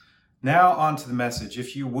Now on to the message.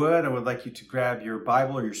 If you would, I would like you to grab your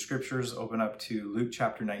Bible or your scriptures, open up to Luke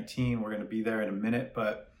chapter 19. We're going to be there in a minute,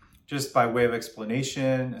 but just by way of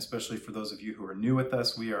explanation, especially for those of you who are new with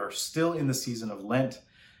us, we are still in the season of Lent,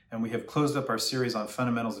 and we have closed up our series on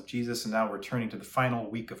fundamentals of Jesus, and now we're turning to the final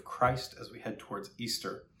week of Christ as we head towards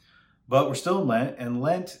Easter. But we're still in Lent, and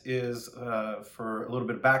Lent is, for a little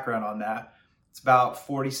bit of background on that, it's about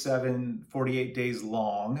 48 days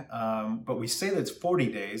long, but we say that it's 40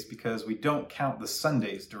 days because we don't count the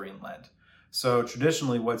Sundays during Lent. So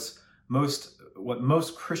traditionally what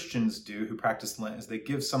most Christians do who practice Lent is they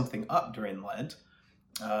give something up during Lent,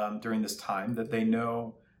 during this time that they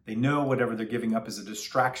know whatever they're giving up is a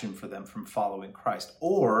distraction for them from following Christ,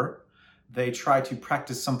 or they try to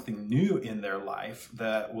practice something new in their life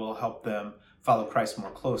that will help them follow Christ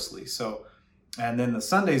more closely. And then the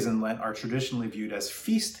Sundays in Lent are traditionally viewed as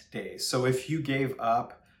feast days. So if you gave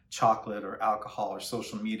up chocolate or alcohol or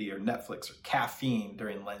social media or Netflix or caffeine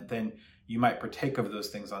during Lent, then you might partake of those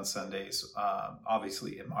things on Sundays,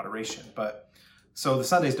 obviously in moderation. So the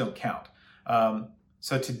Sundays don't count.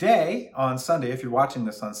 So today on Sunday, if you're watching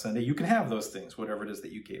this on Sunday, you can have those things, whatever it is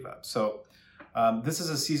that you gave up. So this is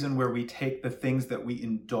a season where we take the things that we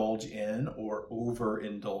indulge in or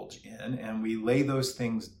overindulge in, and we lay those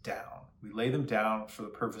things down. We lay them down for the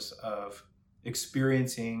purpose of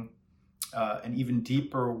experiencing an even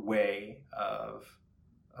deeper way of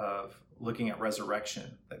looking at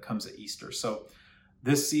resurrection that comes at Easter. So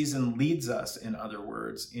this season leads us, in other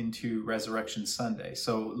words, into Resurrection Sunday.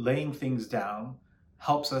 So laying things down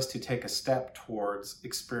helps us to take a step towards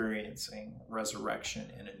experiencing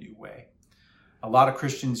resurrection in a new way. A lot of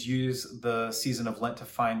Christians use the season of Lent to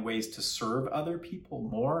find ways to serve other people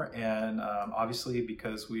more. And obviously,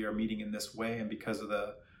 because we are meeting in this way and because of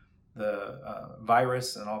the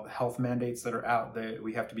virus and all the health mandates that are out there,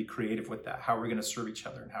 we have to be creative with that. How are we going to serve each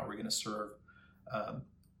other and how are we going to serve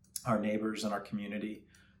our neighbors and our community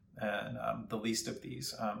and the least of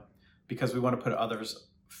these? Because we want to put others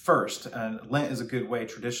first, and Lent is a good way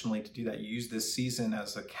traditionally to do that. You use this season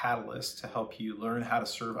as a catalyst to help you learn how to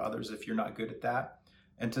serve others if you're not good at that,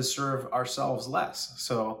 and to serve ourselves less.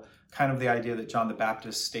 So kind of the idea that John the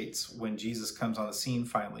Baptist states when Jesus comes on the scene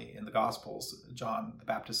finally in the Gospels. John the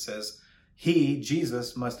Baptist says, he,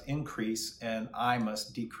 Jesus, must increase and I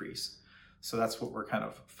must decrease. So that's what we're kind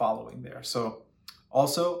of following there. So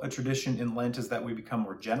also a tradition in Lent is that we become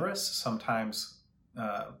more generous, sometimes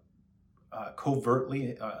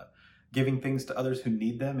covertly giving things to others who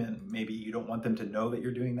need them, and maybe you don't want them to know that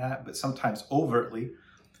you're doing that, but sometimes overtly.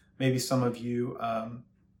 Maybe some of you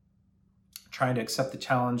trying to accept the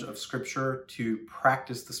challenge of Scripture to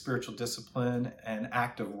practice the spiritual discipline and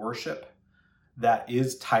act of worship that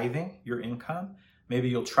is tithing your income. Maybe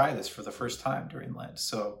you'll try this for the first time during Lent.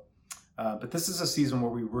 But this is a season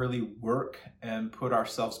where we really work and put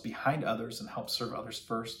ourselves behind others and help serve others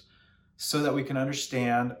first, so that we can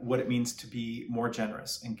understand what it means to be more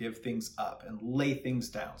generous and give things up and lay things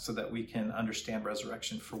down, so that we can understand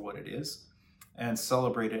resurrection for what it is and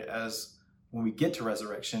celebrate it as, when we get to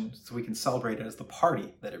resurrection, so we can celebrate it as the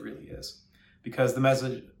party that it really is. Because the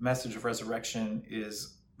message of resurrection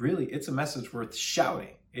is really, it's a message worth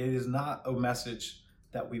shouting. It is not a message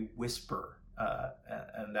that we whisper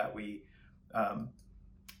and that we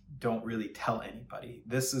don't really tell anybody.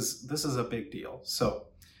 This is a big deal.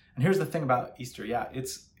 And here's the thing about Easter. Yeah,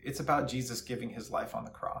 it's about Jesus giving his life on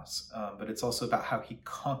the cross, but it's also about how he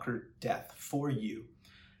conquered death for you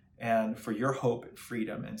and for your hope and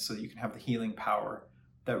freedom, and so that you can have the healing power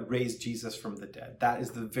that raised Jesus from the dead. That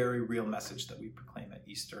is the very real message that we proclaim at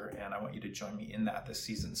Easter, and I want you to join me in that this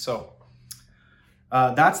season. So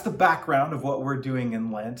that's the background of what we're doing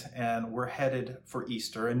in Lent, and we're headed for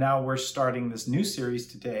Easter. And now we're starting this new series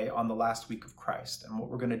today on the last week of Christ. And what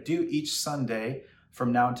we're going to do each Sunday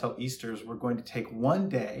from now until Easter is we're going to take one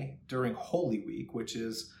day during Holy Week, which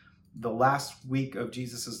is the last week of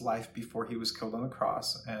Jesus's life before he was killed on the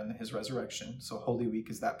cross and his resurrection. So Holy Week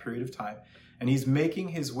is that period of time. And he's making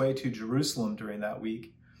his way to Jerusalem during that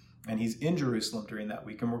week. And he's in Jerusalem during that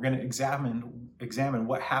week. And we're going to examine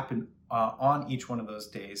what happened on each one of those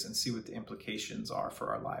days and see what the implications are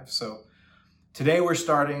for our lives. So today we're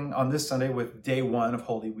starting on this Sunday with day 1 of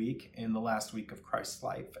Holy Week in the last week of Christ's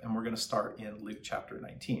life, and we're going to start in Luke chapter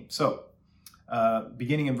 19. So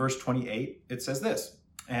beginning in verse 28, it says this,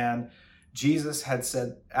 and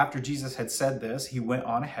after Jesus had said this, he went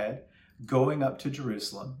on ahead, going up to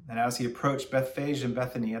Jerusalem. And as he approached Bethphage and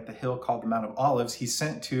Bethany at the hill called the Mount of Olives, he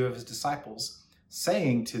sent 2 of his disciples,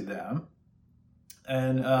 saying to them,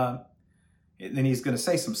 and then he's going to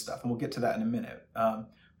say some stuff, and we'll get to that in a minute.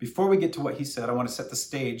 Before we get to what he said, I want to set the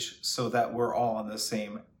stage so that we're all on the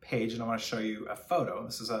same page, and I want to show you a photo.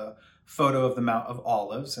 This is a photo of the Mount of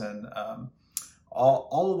Olives, and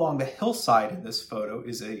all along the hillside in this photo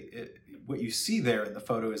is what you see there in the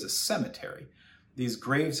photo is a cemetery. These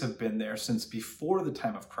graves have been there since before the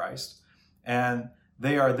time of Christ, and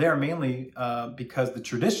they are there mainly because the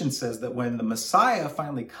tradition says that when the Messiah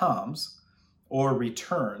finally comes or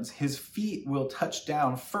returns, his feet will touch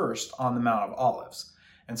down first on the Mount of Olives.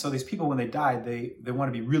 And so these people, when they die, they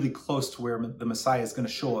want to be really close to where the Messiah is going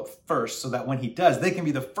to show up first, so that when he does, they can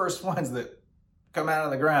be the first ones that come out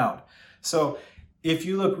of the ground. So if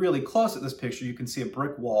you look really close at this picture, you can see a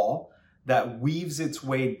brick wall that weaves its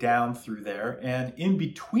way down through there. And in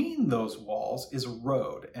between those walls is a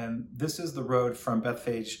road. And this is the road from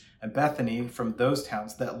Bethphage and Bethany, from those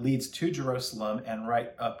towns, that leads to Jerusalem and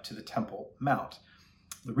right up to the Temple Mount.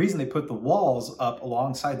 The reason they put the walls up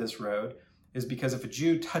alongside this road is because if a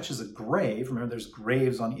Jew touches a grave, remember there's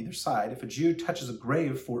graves on either side, if a Jew touches a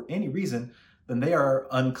grave for any reason, then they are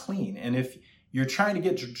unclean. And if you're trying to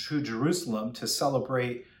get to Jerusalem to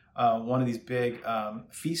celebrate one of these big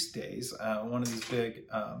feast days, one of these big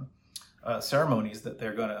ceremonies that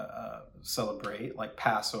they're going to celebrate, like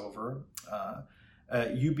Passover,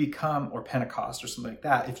 you become, or Pentecost or something like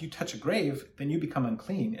that, if you touch a grave, then you become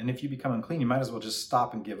unclean. And if you become unclean, you might as well just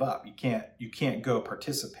stop and give up. You can't go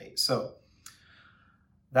participate. So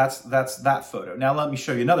that's that photo. Now let me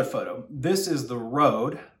show you another photo. This is the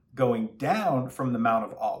road going down from the Mount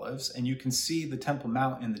of Olives, and you can see the Temple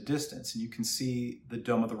Mount in the distance, and you can see the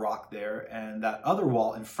Dome of the Rock there, and that other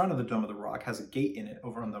wall in front of the Dome of the Rock has a gate in it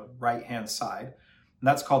over on the right-hand side, and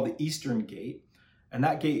that's called the Eastern Gate, and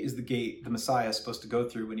that gate is the gate the Messiah is supposed to go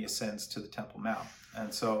through when he ascends to the Temple Mount.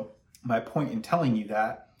 And so my point in telling you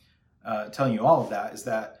all of that, is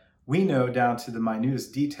that we know down to the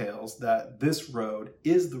minutest details that this road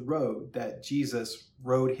is the road that Jesus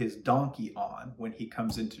rode his donkey on when he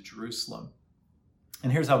comes into Jerusalem.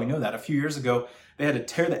 And here's how we know that. A few years ago, they had to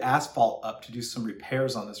tear the asphalt up to do some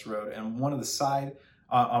repairs on this road. And on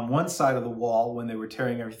one side of the wall, when they were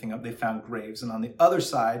tearing everything up, they found graves. And on the other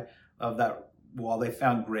side of that wall, they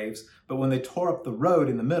found graves. But when they tore up the road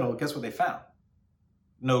in the middle, guess what they found?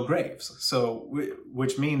 No graves. So,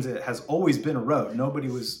 which means it has always been a road. Nobody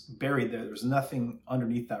was buried there. There's nothing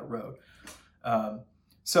underneath that road.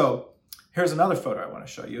 So here's another photo I want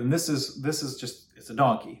to show you. And this is just, it's a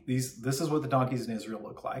donkey. This is what the donkeys in Israel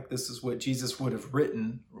look like. This is what Jesus would have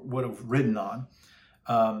ridden on.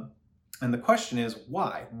 And the question is,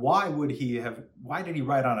 why? Why did he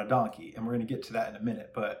ride on a donkey? And we're going to get to that in a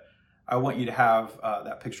minute, but I want you to have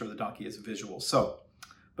that picture of the donkey as a visual.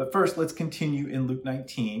 But first, let's continue in Luke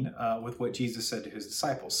 19 with what Jesus said to his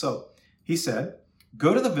disciples. So he said,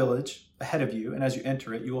 "Go to the village ahead of you, and as you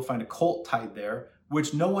enter it, you will find a colt tied there,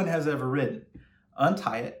 which no one has ever ridden.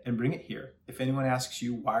 Untie it and bring it here. If anyone asks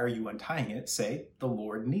you, 'Why are you untying it?' say, 'The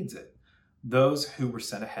Lord needs it.'" Those who were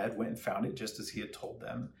sent ahead went and found it just as he had told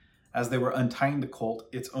them. As they were untying the colt,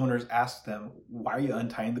 its owners asked them, "Why are you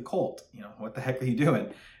untying the colt? What the heck are you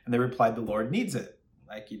doing?" And they replied, "The Lord needs it,"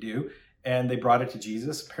 like you do. And they brought it to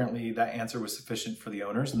Jesus. Apparently that answer was sufficient for the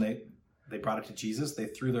owners, and they brought it to Jesus. They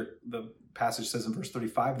threw the passage says in verse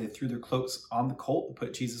 35, they threw their cloaks on the colt and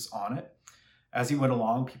put Jesus on it. As he went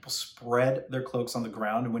along, people spread their cloaks on the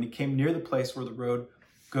ground. And when he came near the place where the road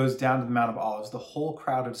goes down to the Mount of Olives, the whole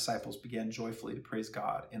crowd of disciples began joyfully to praise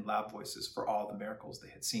God in loud voices for all the miracles they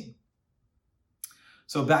had seen.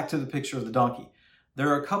 So back to the picture of the donkey. There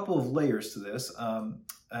are a couple of layers to this.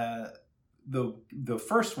 The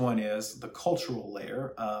first one is the cultural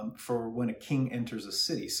layer for when a king enters a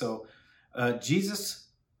city. So Jesus,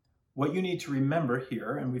 what you need to remember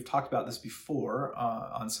here, and we've talked about this before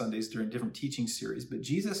on Sundays during different teaching series, but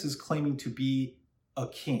Jesus is claiming to be a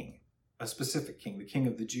king, a specific king, the King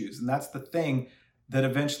of the Jews. And that's the thing that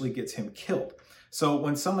eventually gets him killed. So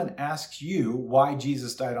when someone asks you why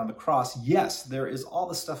Jesus died on the cross, yes, there is all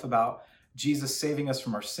the stuff about Jesus saving us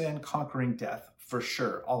from our sin, conquering death, for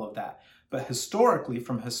sure, all of that. But historically,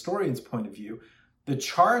 from a historian's point of view, the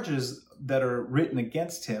charges that are written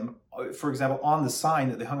against him, for example, on the sign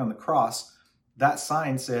that they hung on the cross, that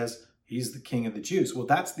sign says, "He's the King of the Jews." Well,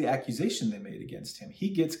 that's the accusation they made against him. He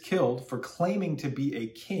gets killed for claiming to be a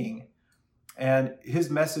king. And his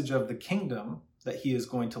message of the kingdom that he is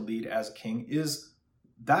going to lead as king is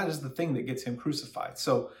the thing that gets him crucified.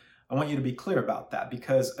 So I want you to be clear about that,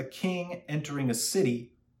 because a king entering a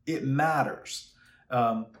city, it matters.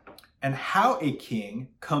 And how a king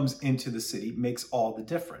comes into the city makes all the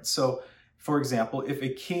difference. So For example, if a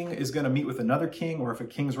king is going to meet with another king, or if a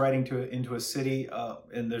king's riding into a city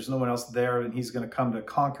and there's no one else there and he's going to come to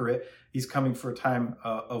conquer it, he's coming for a time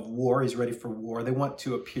of war, he's ready for war. They want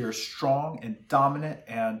to appear strong and dominant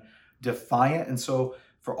and defiant. And so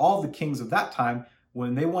for all the kings of that time,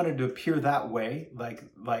 when they wanted to appear that way, like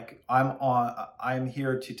I'm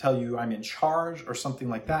here to tell you I'm in charge or something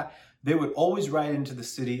like that, they would always ride into the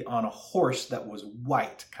city on a horse that was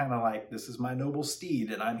white, kind of like, this is my noble steed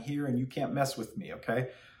and I'm here and you can't mess with me, okay?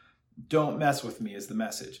 Don't mess with me is the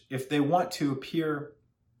message. If they want to appear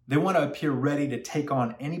ready to take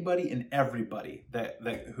on anybody and everybody that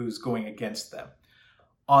who's going against them.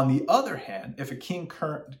 On the other hand, if a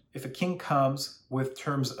king comes with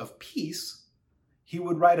terms of peace, he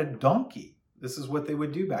would ride a donkey. This is what they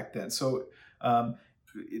would do back then. So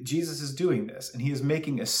Jesus is doing this, and he is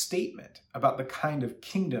making a statement about the kind of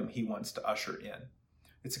kingdom he wants to usher in.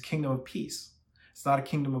 It's a kingdom of peace. It's not a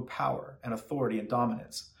kingdom of power and authority and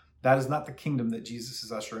dominance. That is not the kingdom that Jesus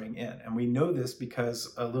is ushering in. And we know this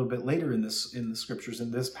because a little bit later in the scriptures,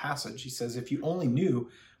 in this passage, he says, if you only knew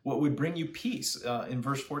what would bring you peace, in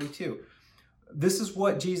verse 42. This is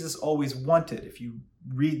what Jesus always wanted. If you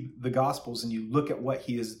read the Gospels and you look at what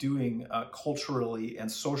he is doing culturally and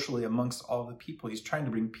socially amongst all the people, he's trying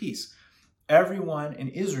to bring peace. Everyone in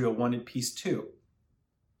Israel wanted peace too,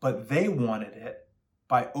 but they wanted it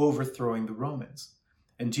by overthrowing the Romans.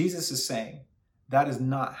 And Jesus is saying, that is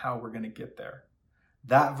not how we're going to get there.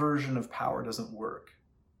 That version of power doesn't work.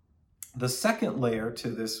 The second layer to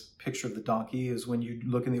this picture of the donkey is when you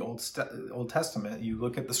look in the Old Testament, you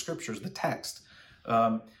look at the scriptures, the text.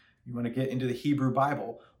 You want to get into the Hebrew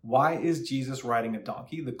Bible. Why is Jesus riding a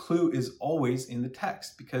donkey? The clue is always in the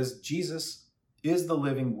text, because Jesus is the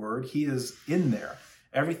living word. He is in there.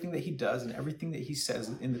 Everything that he does and everything that he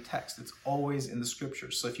says in the text, it's always in the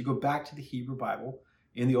scriptures. So if you go back to the Hebrew Bible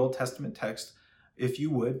in the Old Testament text, if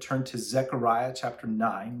you would turn to Zechariah chapter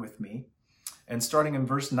 9 with me. And starting in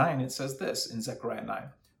verse 9, it says this in Zechariah 9.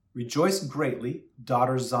 Rejoice greatly,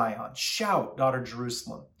 daughter Zion. Shout, daughter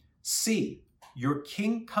Jerusalem. See, your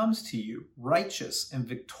king comes to you, righteous and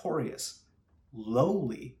victorious,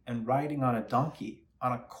 lowly and riding on a donkey,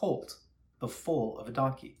 on a colt, the foal of a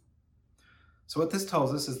donkey. So what this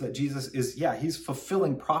tells us is that Jesus is, he's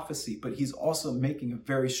fulfilling prophecy, but he's also making a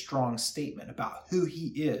very strong statement about who he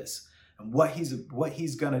is and what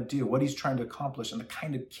he's going to do, what he's trying to accomplish, and the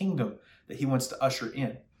kind of kingdom that he wants to usher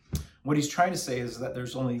in. What he's trying to say is that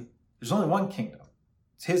there's only one kingdom.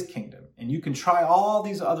 It's his kingdom. And you can try all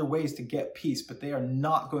these other ways to get peace, but they are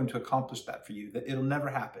not going to accomplish that for you. That it'll never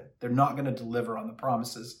happen. They're not going to deliver on the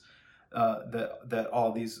promises that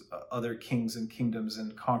all these other kings and kingdoms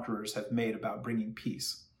and conquerors have made about bringing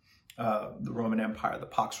peace. The Roman Empire, the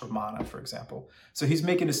Pax Romana, for example. So he's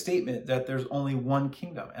making a statement that there's only one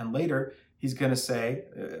kingdom. And later, he's going to say,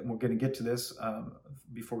 we're going to get to this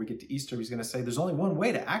before we get to Easter, he's going to say there's only one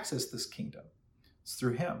way to access this kingdom. It's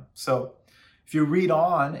through him. So if you read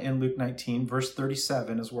on in Luke 19, verse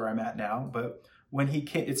 37 is where I'm at now. But when he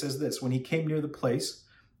came, it says this, when he came near the place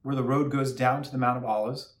where the road goes down to the Mount of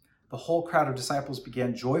Olives, the whole crowd of disciples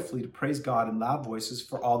began joyfully to praise God in loud voices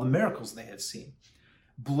for all the miracles they had seen.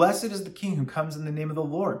 Blessed is the King who comes in the name of the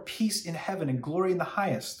Lord, peace in heaven and glory in the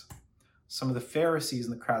highest. Some of the Pharisees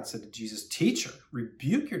in the crowd said to Jesus, Teacher,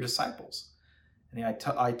 rebuke your disciples. And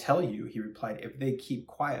I tell you, he replied, if they keep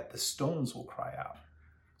quiet, the stones will cry out.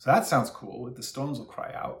 So that sounds cool, that the stones will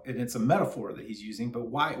cry out. And it's a metaphor that he's using, but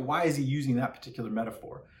why is he using that particular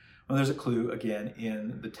metaphor? Well, there's a clue, again,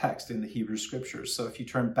 in the text, in the Hebrew scriptures. So if you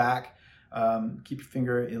turn back, keep your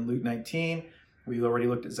finger in Luke 19. We already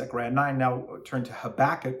looked at Zechariah 9. Now turn to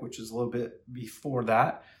Habakkuk, which is a little bit before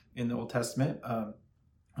that in the Old Testament.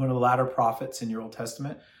 One of the latter prophets in your Old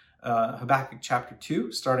Testament. Habakkuk chapter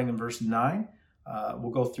 2, starting in verse 9. We'll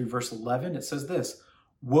go through verse 11. It says this,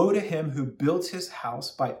 Woe to him who builds his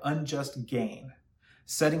house by unjust gain,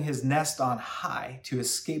 setting his nest on high to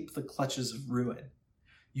escape the clutches of ruin.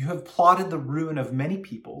 You have plotted the ruin of many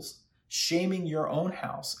peoples, shaming your own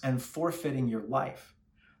house and forfeiting your life.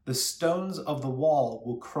 The stones of the wall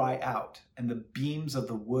will cry out, and the beams of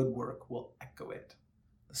the woodwork will echo it.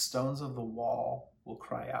 The stones of the wall will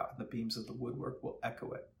cry out, and the beams of the woodwork will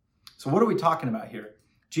echo it. So what are we talking about here?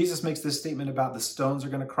 Jesus makes this statement about the stones are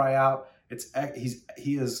going to cry out.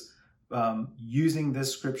 He is using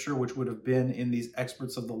this scripture, which would have been in these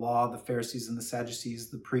experts of the law, the Pharisees and the Sadducees,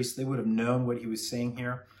 the priests. They would have known what he was saying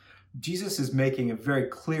here. Jesus is making a very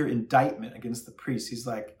clear indictment against the priests. He's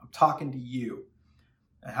like, I'm talking to you.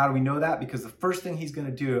 And how do we know that? Because the first thing he's going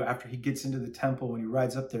to do after he gets into the temple, when he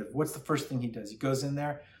rides up there, what's the first thing he does? He goes in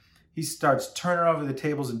there, he starts turning over the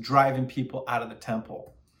tables and driving people out of the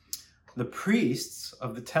temple. The priests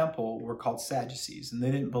of the temple were called Sadducees, and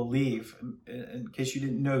they didn't believe, in case you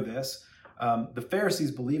didn't know this, the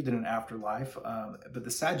Pharisees believed in an afterlife, but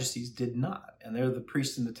the Sadducees did not, and they're the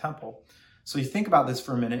priests in the temple. So you think about this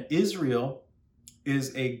for a minute. Israel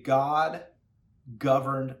is a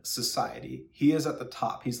God-governed society. He is at the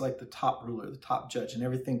top. He's like the top ruler, the top judge, and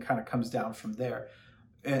everything kind of comes down from there.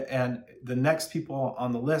 And the next people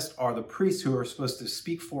on the list are the priests who are supposed to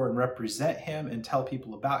speak for and represent him and tell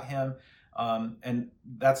people about him. And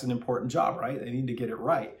that's an important job, right? They need to get it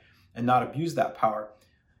right and not abuse that power.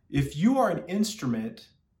 If you are an instrument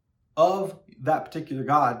of that particular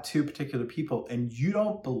God to particular people and you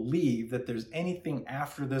don't believe that there's anything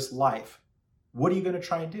after this life, what are you going to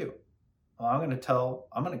try and do? Well, I'm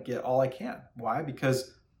going to get all I can. Why?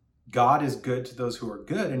 Because God is good to those who are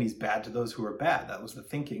good and he's bad to those who are bad. That was the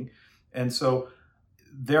thinking. And so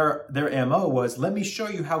their MO was, let me show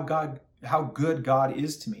you how good God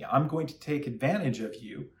is to me. I'm going to take advantage of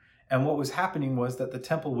you. And what was happening was that the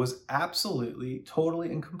temple was absolutely, totally,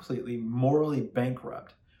 and completely morally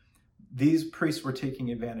bankrupt. These priests were taking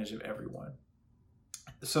advantage of everyone.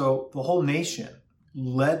 So the whole nation,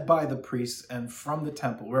 led by the priests and from the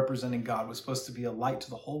temple, representing God, was supposed to be a light to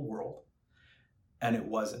the whole world. And it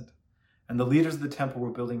wasn't. And the leaders of the temple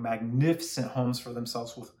were building magnificent homes for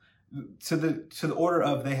themselves to the order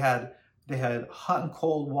of they had hot and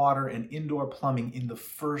cold water and indoor plumbing in the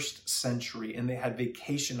 1st century, and they had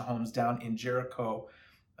vacation homes down in Jericho.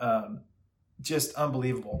 Just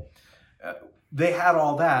unbelievable. They had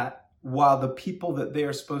all that while the people that they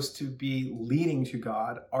are supposed to be leading to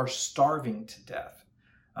God are starving to death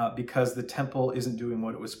because the temple isn't doing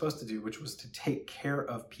what it was supposed to do, which was to take care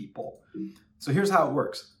of people. So here's how it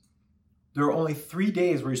works. There are only 3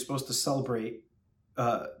 days where you're supposed to celebrate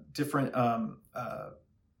different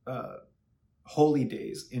holy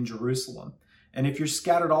days in Jerusalem. And if you're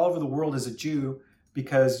scattered all over the world as a Jew,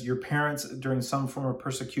 because your parents during some form of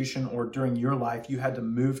persecution or during your life, you had to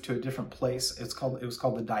move to a different place. It was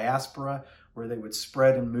called the diaspora, where they would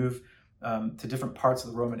spread and move to different parts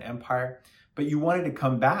of the Roman Empire. But you wanted to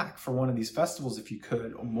come back for one of these festivals if you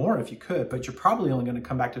could, or more if you could, but you're probably only going to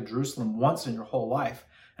come back to Jerusalem once in your whole life.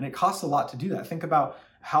 And it costs a lot to do that. Think about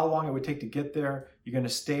how long it would take to get there. You're going to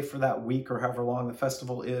stay for that week or however long the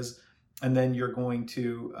festival is, and then you're going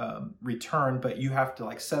to return, but you have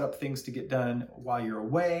to set up things to get done while you're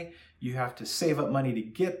away. You have to save up money to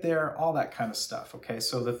get there, all that kind of stuff, okay?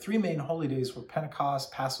 So the 3 main holy days were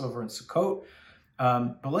Pentecost, Passover, and Sukkot.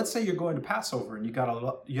 But let's say you're going to Passover and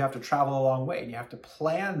you have to travel a long way, and you have to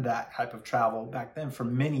plan that type of travel back then for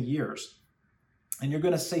many years. And you're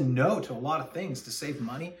going to say no to a lot of things to save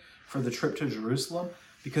money for the trip to Jerusalem,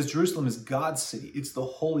 because Jerusalem is God's city. It's the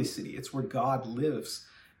holy city. It's where God lives.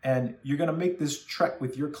 And you're going to make this trek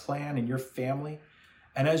with your clan and your family.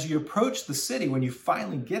 And as you approach the city, when you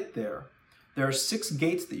finally get there, there are 6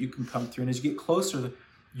 gates that you can come through. And as you get closer,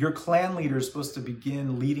 your clan leader is supposed to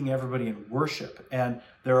begin leading everybody in worship. And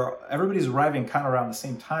everybody's arriving kind of around the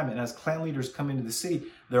same time. And as clan leaders come into the city,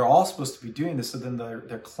 they're all supposed to be doing this. So then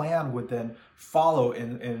their clan would then follow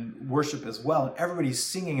and worship as well. And everybody's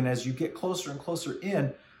singing. And as you get closer and closer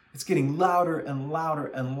in, it's getting louder and louder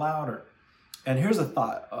and louder. And here's a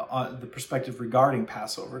thought on the perspective regarding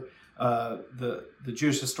Passover. The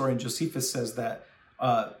Jewish historian Josephus says that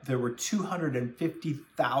there were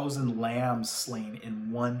 250,000 lambs slain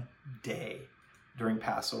in one day during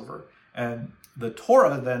Passover. And the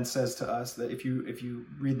Torah then says to us that if you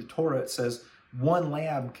read the Torah, it says 1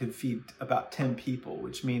 lamb could feed about 10 people,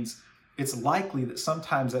 which means it's likely that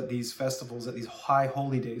sometimes at these festivals, at these high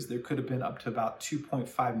holy days, there could have been up to about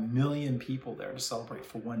 2.5 million people there to celebrate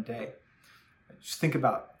for one day. Just think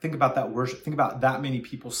about that worship. Think about that many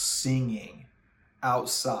people singing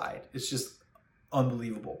outside. It's just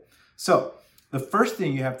unbelievable. So the first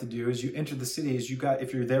thing you have to do as you enter the city is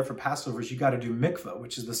if you're there for Passover, you got to do mikvah,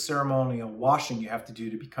 which is the ceremonial washing you have to do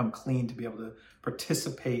to become clean, to be able to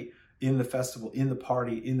participate in the festival, in the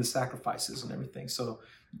party, in the sacrifices and everything. So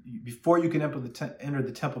before you can enter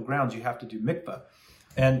the temple grounds, you have to do mikvah.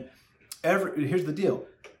 And here's the deal.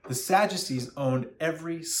 The Sadducees owned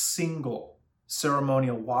every single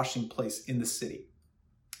ceremonial washing place in the city.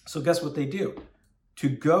 So guess what they do? To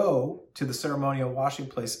go to the ceremonial washing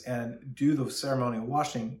place and do the ceremonial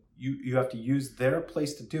washing, you have to use their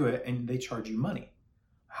place to do it, and they charge you money.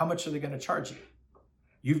 How much are they going to charge you?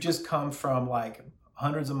 You've just come from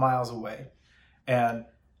hundreds of miles away, and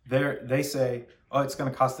they say, oh, it's going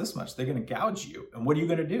to cost this much. They're going to gouge you. And what are you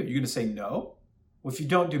going to do? You're going to say no? Well, if you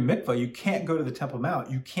don't do mikvah, you can't go to the Temple Mount.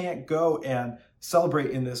 You can't go and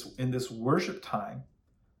celebrate in this worship time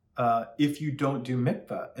if you don't do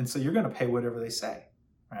mikvah. And so you're going to pay whatever they say,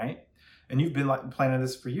 right? and you've been planning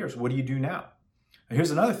this for years. What do you do now? And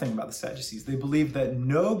here's another thing about the Sadducees. They believed that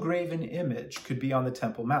no graven image could be on the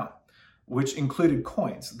Temple Mount, which included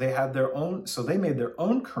coins. They had their own, so they made their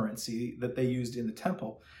own currency that they used in the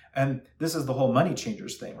temple. And this is the whole money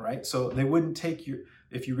changers thing, right? So they wouldn't take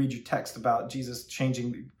if you read your text about Jesus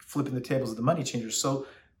flipping the tables of the money changers. So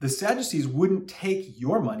the Sadducees wouldn't take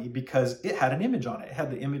your money because it had an image on it. It had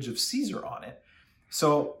the image of Caesar on it.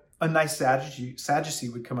 So a nice Sadducee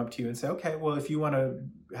would come up to you and say, okay, well, if you want to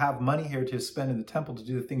have money here to spend in the temple to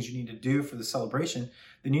do the things you need to do for the celebration,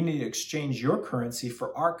 then you need to exchange your currency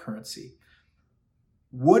for our currency.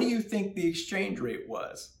 What do you think the exchange rate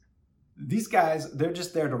was? These guys, they're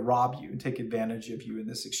just there to rob you and take advantage of you in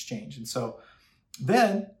this exchange. And so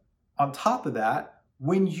then on top of that,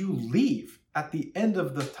 when you leave at the end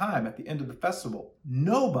of the time, at the end of the festival,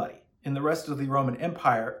 nobody in the rest of the Roman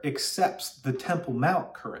Empire accepts the Temple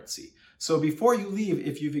Mount currency. So before you leave,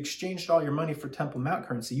 if you've exchanged all your money for Temple Mount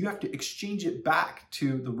currency, you have to exchange it back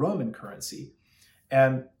to the Roman currency.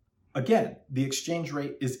 And again, the exchange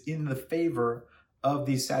rate is in the favor of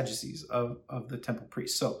these Sadducees, of the temple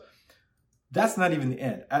priests. So that's not even the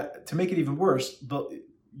end. To make it even worse,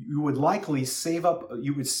 you would likely save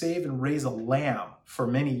and raise a lamb for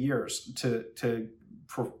many years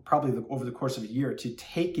for probably over the course of a year to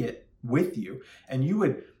take it with you. And you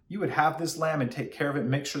would have this lamb and take care of it and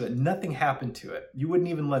make sure that nothing happened to it. You wouldn't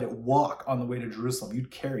even let it walk on the way to Jerusalem.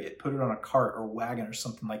 You'd carry it, put it on a cart or wagon or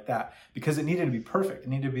something like that, because it needed to be perfect. It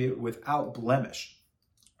needed to be without blemish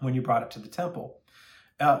when you brought it to the temple.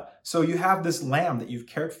 So you have this lamb that you've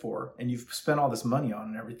cared for and you've spent all this money on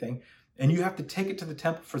and everything, and you have to take it to the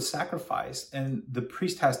temple for sacrifice, and the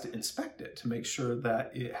priest has to inspect it to make sure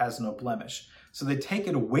that it has no blemish. So they take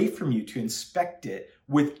it away from you to inspect it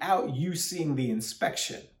without you seeing the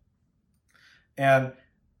inspection. And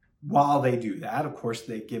while they do that, of course,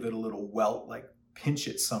 they give it a little welt, like pinch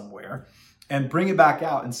it somewhere, and bring it back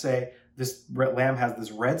out and say, this lamb has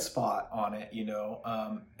this red spot on it,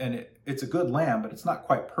 and it's a good lamb, but it's not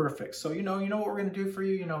quite perfect. So, you know what we're going to do for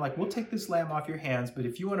you? We'll take this lamb off your hands, but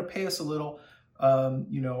if you want to pay us a little,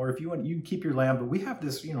 or if you want, you can keep your lamb, but we have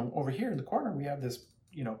this, over here in the corner, we have this,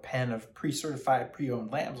 pen of pre-certified,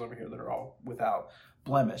 pre-owned lambs over here that are all without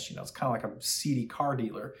blemish. It's kind of like a seedy car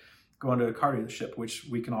dealer going to a car dealership, which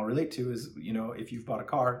we can all relate to is, if you've bought a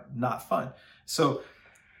car, not fun. So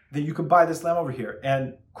then you can buy this lamb over here. And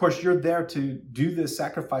of course, you're there to do this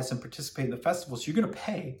sacrifice and participate in the festival. So you're going to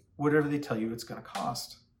pay whatever they tell you it's going to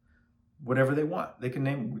cost, whatever they want.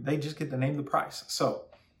 They just get to name the price. So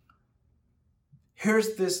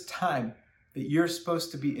here's this time that you're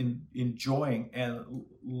supposed to be enjoying and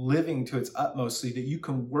living to its utmost so that you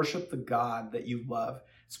can worship the God that you love.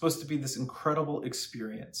 It's supposed to be this incredible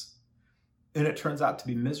experience. And it turns out to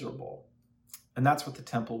be miserable. And that's what the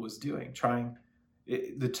temple was doing,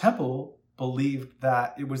 the temple believed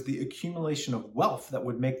that it was the accumulation of wealth that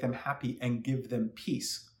would make them happy and give them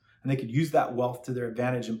peace. And they could use that wealth to their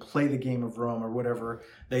advantage and play the game of Rome or whatever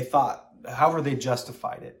they thought, however they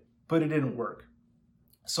justified it. But it didn't work.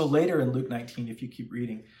 So later in Luke 19, if you keep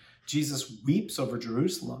reading, Jesus weeps over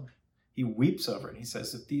Jerusalem. He weeps over it. He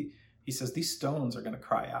says, these stones are going to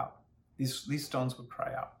cry out. These stones would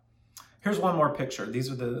cry out. Here's one more picture.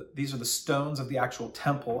 These are the stones of the actual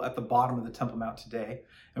temple at the bottom of the Temple Mount today.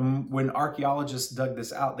 And when archaeologists dug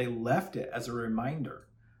this out, they left it as a reminder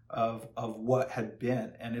of what had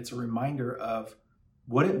been. And it's a reminder of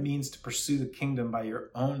what it means to pursue the kingdom by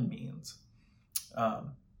your own means.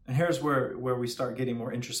 And here's where we start getting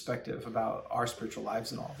more introspective about our spiritual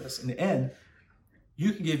lives and all this. In the end,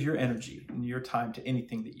 you can give your energy and your time to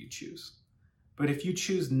anything that you choose. But if you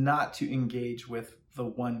choose not to engage with the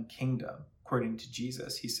one kingdom, according to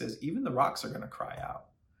Jesus, he says, even the rocks are going to cry out.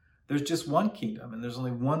 There's just one kingdom, and there's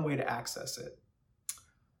only one way to access it.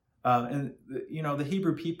 The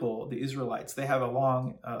Hebrew people, the Israelites, they have a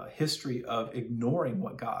long history of ignoring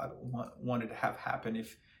what God wanted to have happen.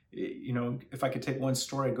 If I could take one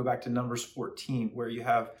story, I'd go back to Numbers 14, where you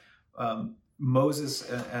have Moses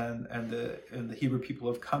and the Hebrew people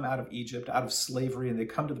have come out of Egypt, out of slavery, and they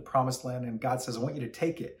come to the promised land, and God says, I want you to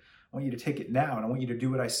take it. I want you to take it now, and I want you to do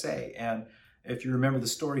what I say. And if you remember the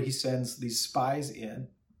story, he sends these spies in,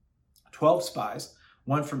 12 spies,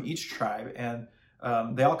 one from each tribe, and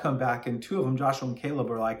they all come back, and 2 of them, Joshua and Caleb,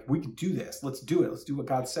 are like, we can do this. Let's do it. Let's do what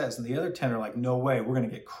God says. And the other 10 are like, no way, we're going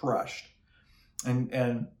to get crushed.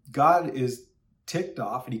 And God is ticked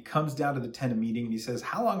off, and he comes down to the tent of meeting, and he says,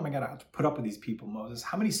 how long am I going to have to put up with these people, Moses?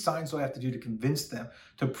 How many signs do I have to do to convince them,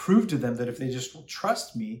 to prove to them that if they just will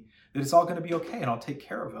trust me, that it's all going to be okay and I'll take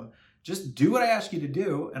care of them? Just do what I ask you to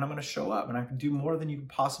do, and I'm going to show up, and I can do more than you can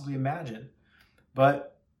possibly imagine.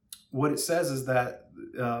 But what it says is that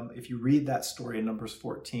if you read that story in Numbers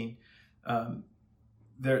 14,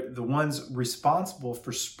 they're the ones responsible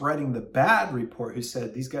for spreading the bad report, who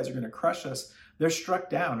said these guys are going to crush us, they're struck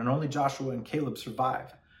down, and only Joshua and Caleb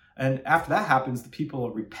survive. And after that happens, the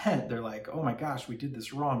people repent. They're like, oh my gosh, we did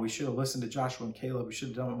this wrong. We should have listened to Joshua and Caleb. We should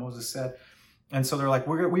have done what Moses said. And so they're like,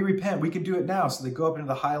 we repent. We can do it now. So they go up into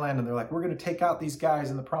the highland and they're like, we're going to take out these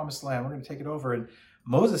guys in the promised land. We're going to take it over. And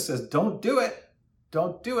Moses says, don't do it.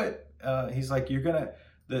 Don't do it. He's like,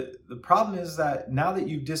 the problem is that now that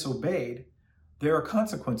you've disobeyed, there are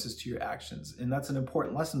consequences to your actions. And that's an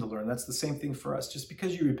important lesson to learn. That's the same thing for us. Just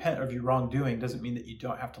because you repent of your wrongdoing doesn't mean that you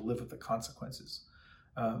don't have to live with the consequences.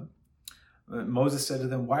 Moses said to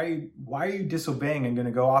them, why are you disobeying and going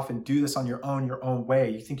to go off and do this on your own way?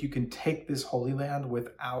 You think you can take this holy land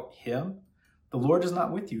without him? The Lord is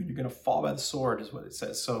not with you, and you're going to fall by the sword, is what it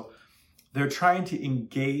says. So they're trying to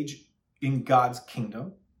engage in God's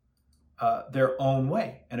kingdom their own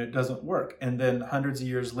way, and it doesn't work. And then hundreds of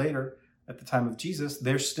years later, at the time of Jesus,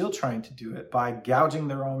 they're still trying to do it by gouging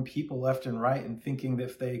their own people left and right, and thinking that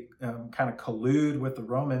if they kind of collude with the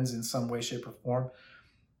Romans in some way, shape, or form,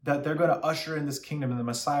 that they're going to usher in this kingdom and the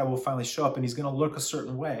Messiah will finally show up and he's going to look a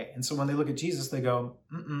certain way. And so when they look at Jesus, they go,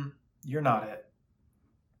 you're not it.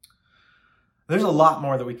 There's a lot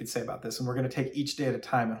more that we could say about this, and we're going to take each day at a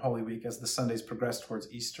time in Holy Week as the Sundays progress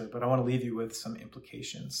towards Easter, but I want to leave you with some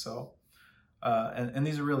implications. So, and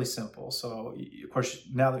these are really simple. So, of course,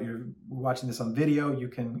 now that you're watching this on video, you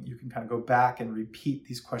can kind of go back and repeat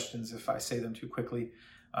these questions if I say them too quickly.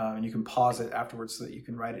 And you can pause it afterwards so that you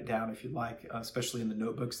can write it down if you'd like, especially in the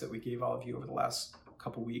notebooks that we gave all of you over the last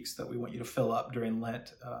couple weeks that we want you to fill up during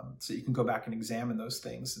Lent, so you can go back and examine those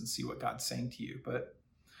things and see what God's saying to you. But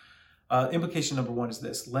implication number one is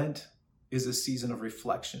this: Lent is a season of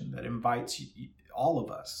reflection that invites all of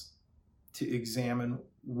us to examine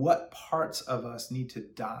what parts of us need to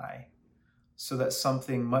die so that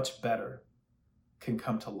something much better can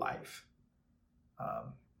come to life.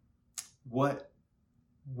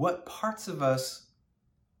 What parts of us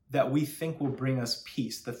that we think will bring us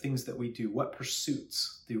peace, the things that we do, what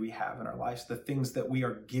pursuits do we have in our lives, the things that we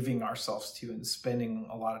are giving ourselves to and spending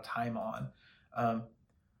a lot of time on,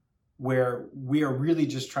 where we are really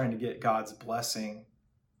just trying to get God's blessing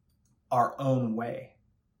our own way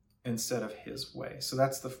instead of his way. So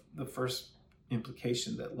that's the first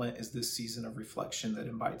implication, that Lent is this season of reflection that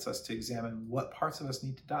invites us to examine what parts of us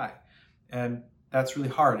need to die. And that's really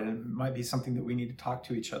hard, and it might be something that we need to talk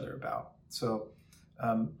to each other about. So,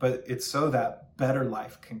 but it's so that better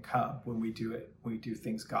life can come when we do it, when we do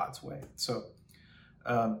things God's way. So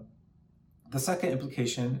the second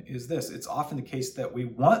implication is this: it's often the case that we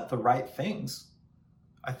want the right things.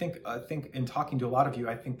 I think in talking to a lot of you,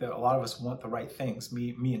 I think that a lot of us want the right things,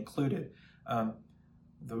 me included.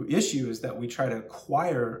 The issue is that we try to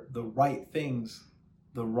acquire the right things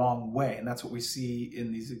the wrong way. And that's what we see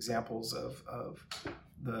in these examples of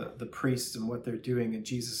the priests and what they're doing. And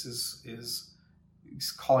Jesus is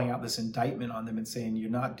calling out this indictment on them and saying, you're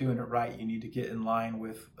not doing it right. You need to get in line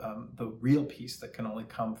with the real peace that can only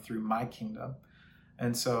come through my kingdom.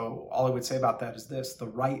 And so all I would say about that is this: the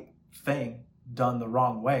right thing done the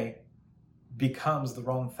wrong way becomes the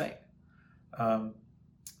wrong thing. And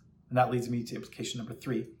that leads me to implication number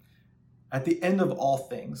 3. At the end of all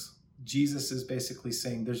things, Jesus is basically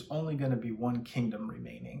saying there's only going to be one kingdom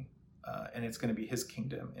remaining, and it's going to be his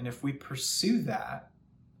kingdom. And if we pursue that,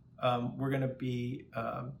 we're going to be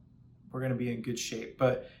in good shape.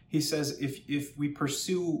 But he says if we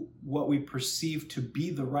pursue what we perceive to be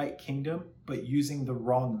the right kingdom, but using the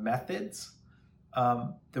wrong methods,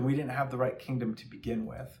 then we didn't have the right kingdom to begin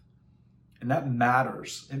with. And that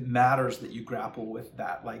matters. It matters that you grapple with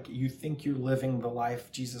that. Like, you think you're living the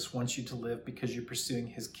life Jesus wants you to live because you're pursuing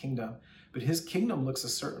his kingdom. But his kingdom looks a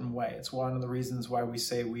certain way. It's one of the reasons why we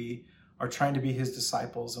say we are trying to be his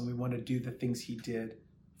disciples and we want to do the things he did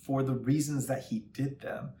for the reasons that he did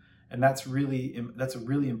them. And that's a really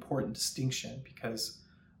important distinction, because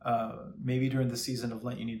maybe during the season of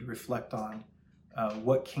Lent, you need to reflect on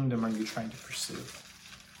what kingdom are you trying to pursue.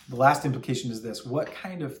 The last implication is this: what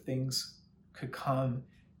kind of things could come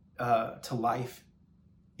to life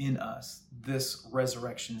in us this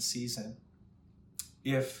resurrection season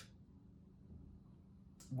if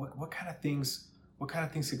what kind of things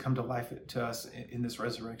could come to life to us in this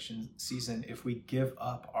resurrection season if we give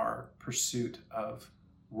up our pursuit of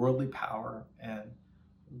worldly power and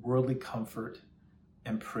worldly comfort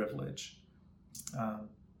and privilege?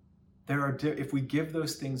 If we give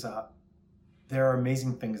those things up, there are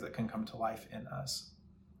amazing things that can come to life in us.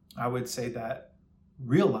 I would say that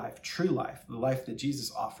real life, true life, the life that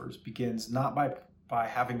Jesus offers, begins not by by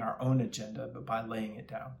having our own agenda, but by laying it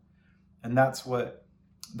down. And that's what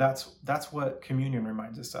communion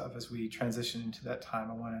reminds us of as we transition into that time.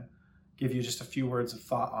 I want to give you just a few words of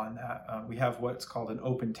thought on that. We have what's called an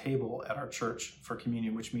open table at our church for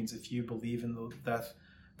communion, which means if you believe in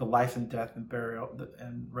the life and death and burial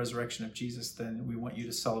and resurrection of Jesus, then we want you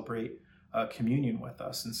to celebrate communion with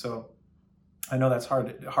us. And so I know that's hard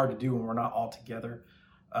to do when we're not all together.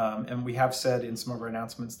 And we have said in some of our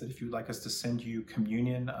announcements that if you'd like us to send you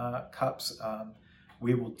communion cups,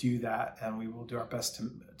 we will do that, and we will do our best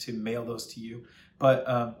to mail those to you.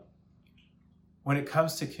 But when it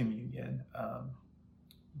comes to communion,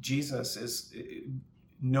 Jesus is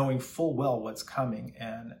knowing full well what's coming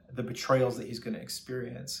and the betrayals that he's going to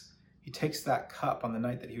experience. He takes that cup on the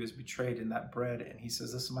night that he was betrayed and that bread, and he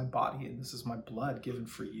says, "This is my body and this is my blood given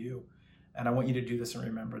for you. And I want you to do this in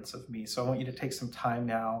remembrance of me." So I want you to take some time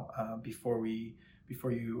now before you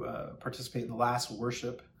participate in the last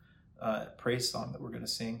worship praise song that we're going to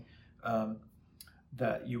sing,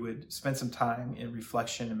 that you would spend some time in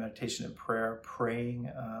reflection and meditation and prayer, praying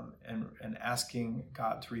and asking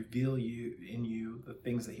God to reveal in you the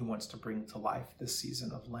things that he wants to bring to life this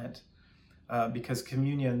season of Lent. Because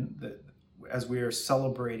communion, as we are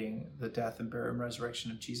celebrating the death and burial and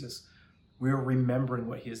resurrection of Jesus, we are remembering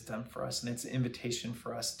what he has done for us, and it's an invitation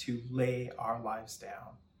for us to lay our lives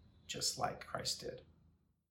down just like Christ did.